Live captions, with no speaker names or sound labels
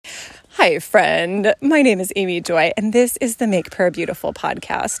Hi, friend. My name is Amy Joy, and this is the Make Prayer Beautiful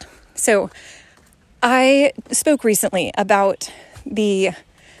podcast. So I spoke recently about the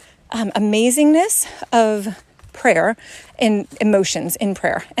amazingness of prayer and emotions in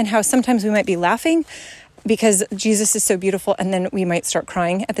prayer, and how sometimes we might be laughing because Jesus is so beautiful, and then we might start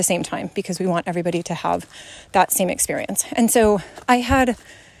crying at the same time because we want everybody to have that same experience. And so I had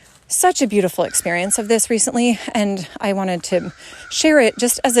such a beautiful experience of this recently, and I wanted to share it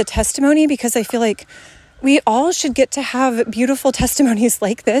just as a testimony because I feel like we all should get to have beautiful testimonies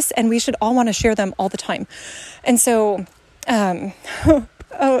like this, and we should all want to share them all the time. And so,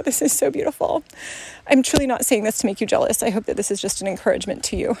 oh, this is so beautiful. I'm truly not saying this to make you jealous. I hope that this is just an encouragement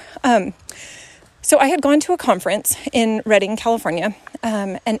to you. So I had gone to a conference in Redding, California,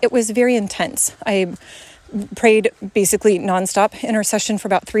 and it was very intense. I prayed basically nonstop intercession for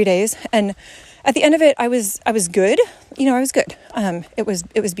about 3 days. And at the end of it, I was good. I was good. It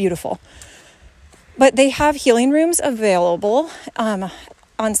was beautiful. But they have healing rooms available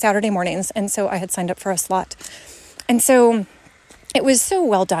on Saturday mornings. And so I had signed up for a slot. And so it was so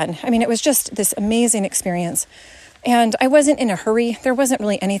well done. I mean, it was just this amazing experience. And I wasn't in a hurry. There wasn't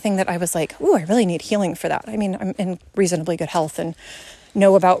really anything that I was like, ooh, I really need healing for that. I mean, I'm in reasonably good health and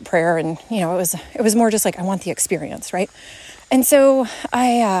know about prayer, and it was more just like I want the experience, right? And so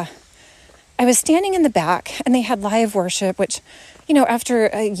I was standing in the back, and they had live worship, which after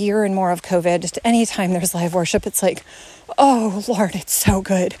a year and more of COVID, just anytime there's live worship, it's like, oh Lord, it's so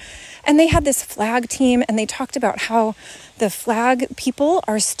good. And they had this flag team, and they talked about how the flag people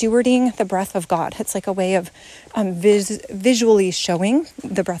are stewarding the breath of God. It's like a way of visually showing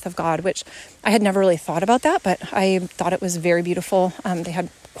the breath of God, which I had never really thought about that, but I thought it was very beautiful. They had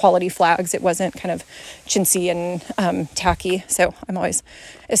quality flags. It wasn't kind of chintzy and tacky. So I'm always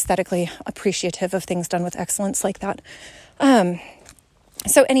aesthetically appreciative of things done with excellence like that.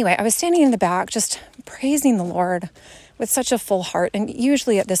 So anyway, I was standing in the back just praising the Lord with such a full heart. And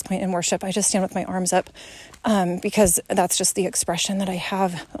usually at this point in worship, I just stand with my arms up because that's just the expression that I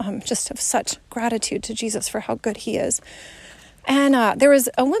have, just of such gratitude to Jesus for how good he is. And there was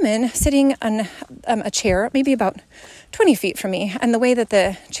a woman sitting on a chair, maybe about 20 feet from me. And the way that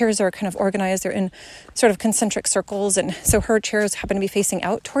the chairs are kind of organized, they're in sort of concentric circles. And so her chairs happen to be facing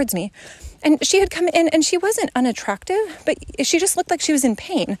out towards me. And she had come in, and she wasn't unattractive, but she just looked like she was in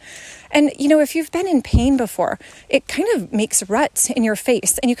pain. And, if you've been in pain before, it kind of makes ruts in your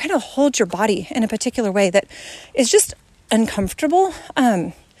face, and you kind of hold your body in a particular way that is just uncomfortable.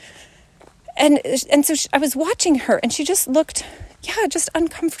 And so I was watching her, and she just looked, just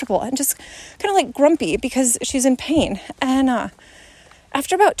uncomfortable and just kind of like grumpy because she's in pain. And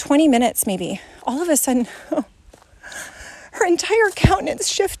after about 20 minutes, maybe, all of a sudden, her entire countenance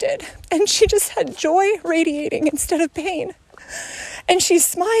shifted, and she just had joy radiating instead of pain. And she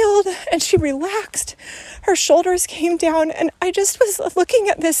smiled, and she relaxed. Her shoulders came down, and I just was looking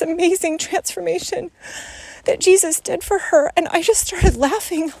at this amazing transformation that Jesus did for her, and I just started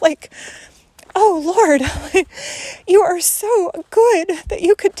laughing like, oh Lord, you are so good that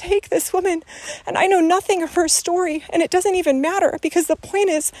you could take this woman, and I know nothing of her story, and it doesn't even matter, because the point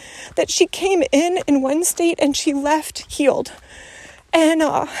is that she came in one state and she left healed. And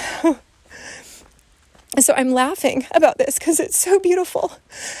so I'm laughing about this because it's so beautiful.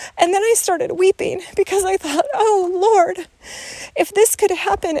 And then I started weeping because I thought, oh Lord, if this could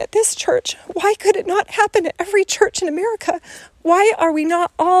happen at this church, why could it not happen at every church in America? Why are we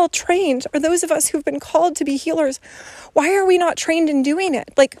not all trained, or those of us who've been called to be healers, why are we not trained in doing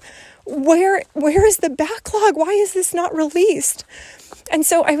it? Like, where is the backlog? Why is this not released? And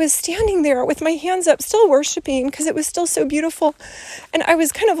so I was standing there with my hands up, still worshiping because it was still so beautiful. And I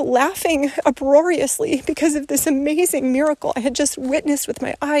was kind of laughing uproariously because of this amazing miracle I had just witnessed with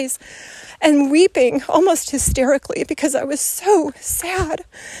my eyes, and weeping almost hysterically because I was so sad.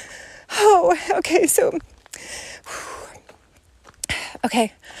 Oh, okay. So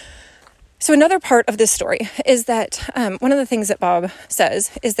another part of this story is that one of the things that Bob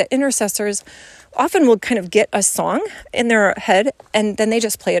says is that intercessors often will kind of get a song in their head, and then they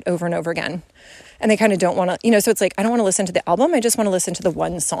just play it over and over again. And they kind of don't want to, so it's like, I don't want to listen to the album. I just want to listen to the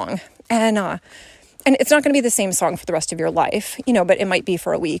one song. And it's not going to be the same song for the rest of your life, but it might be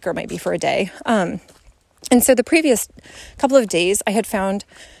for a week or it might be for a day. And so the previous couple of days, I had found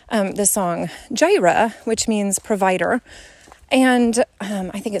the song Jireh, which means provider. And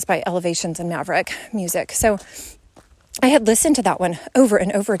I think it's by Elevations and Maverick Music. So I had listened to that one over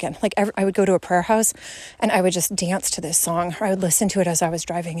and over again. Like I would go to a prayer house and I would just dance to this song, or I would listen to it as I was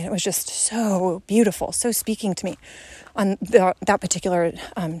driving. And it was just so beautiful, so speaking to me on that particular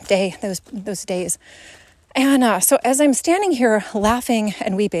day, those days. And so as I'm standing here laughing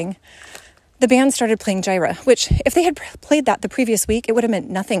and weeping, the band started playing Jireh, which if they had played that the previous week, it would have meant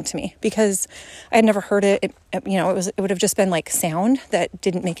nothing to me because I had never heard it. It would have just been like sound that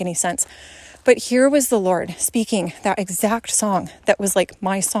didn't make any sense. But here was the Lord speaking that exact song that was like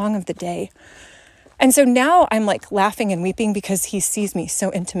my song of the day. And so now I'm like laughing and weeping because he sees me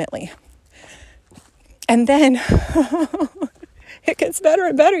so intimately. And then it gets better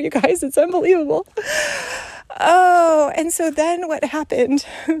and better, you guys. It's unbelievable. Oh, and so then what happened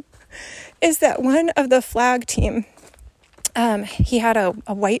is that one of the flag team, he had a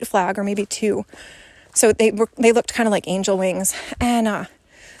white flag or maybe two. So they looked kind of like angel wings.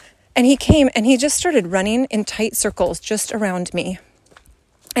 And he came and he just started running in tight circles just around me.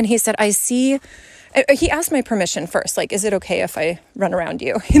 And he said, he asked my permission first, like, is it okay if I run around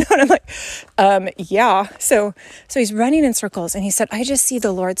you? And I'm like, yeah. So he's running in circles and he said, I just see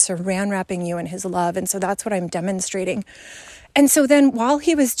the Lord saran wrapping you in his love. And so that's what I'm demonstrating. And so then while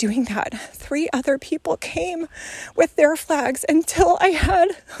he was doing that, 3 other people came with their flags until I had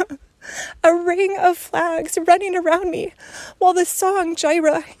a ring of flags running around me while the song,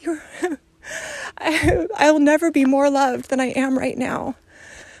 Jireh, I'll never be more loved than I am right now.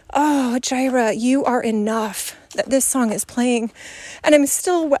 Oh, Jireh, you are enough, that this song is playing. And I'm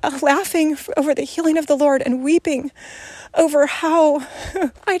still laughing over the healing of the Lord and weeping over how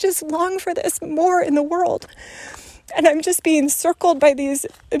I just long for this more in the world. And I'm just being circled by these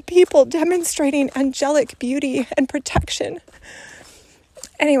people demonstrating angelic beauty and protection.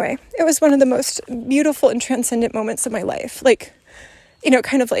 Anyway, it was one of the most beautiful and transcendent moments of my life. Like,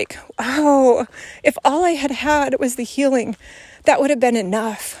 kind of like, wow, if all I had was the healing, that would have been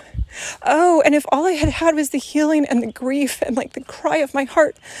enough. Oh, and if all I had was the healing and the grief and like the cry of my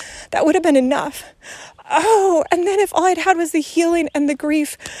heart, that would have been enough. Oh, and then if all I'd had was the healing and the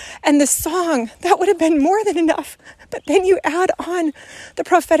grief and the song, that would have been more than enough. But then you add on the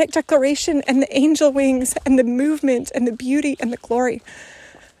prophetic declaration and the angel wings and the movement and the beauty and the glory.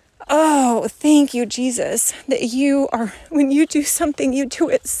 Oh, thank you, Jesus, that when you do something, you do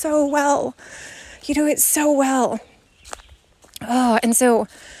it so well. You do it so well. Oh, and so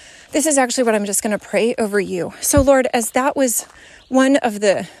this is actually what I'm just going to pray over you. So Lord, as that was one of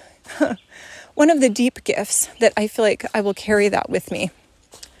the deep gifts that I feel like I will carry that with me.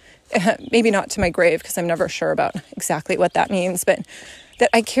 Maybe not to my grave because I'm never sure about exactly what that means, but that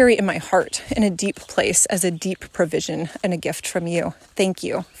I carry in my heart in a deep place as a deep provision and a gift from you. Thank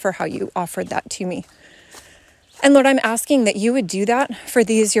you for how you offered that to me. And Lord, I'm asking that you would do that for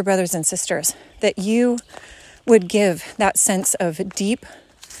these, your brothers and sisters, that you would give that sense of deep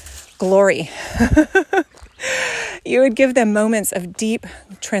glory. You would give them moments of deep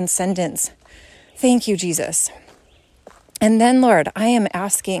transcendence. Thank you, Jesus. And then, Lord, I am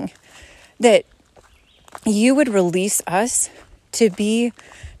asking that you would release us to be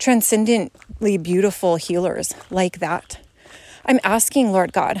transcendently beautiful healers like that. I'm asking,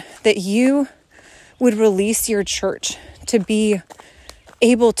 Lord God, that you would release your church to be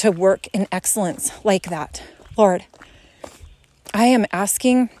able to work in excellence like that. Lord, I am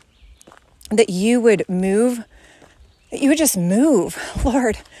asking that you would move, that you would just move,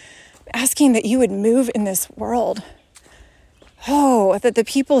 Lord, asking that you would move in this world. Oh, that the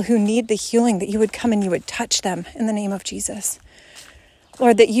people who need the healing, that you would come and you would touch them in the name of Jesus.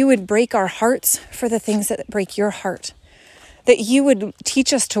 Lord, that you would break our hearts for the things that break your heart. That you would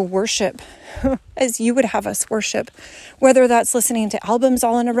teach us to worship as you would have us worship, whether that's listening to albums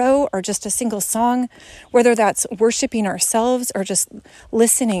all in a row or just a single song, whether that's worshiping ourselves or just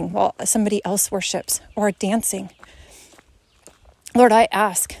listening while somebody else worships or dancing. Lord, I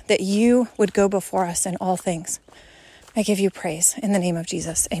ask that you would go before us in all things. I give you praise in the name of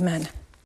Jesus. Amen.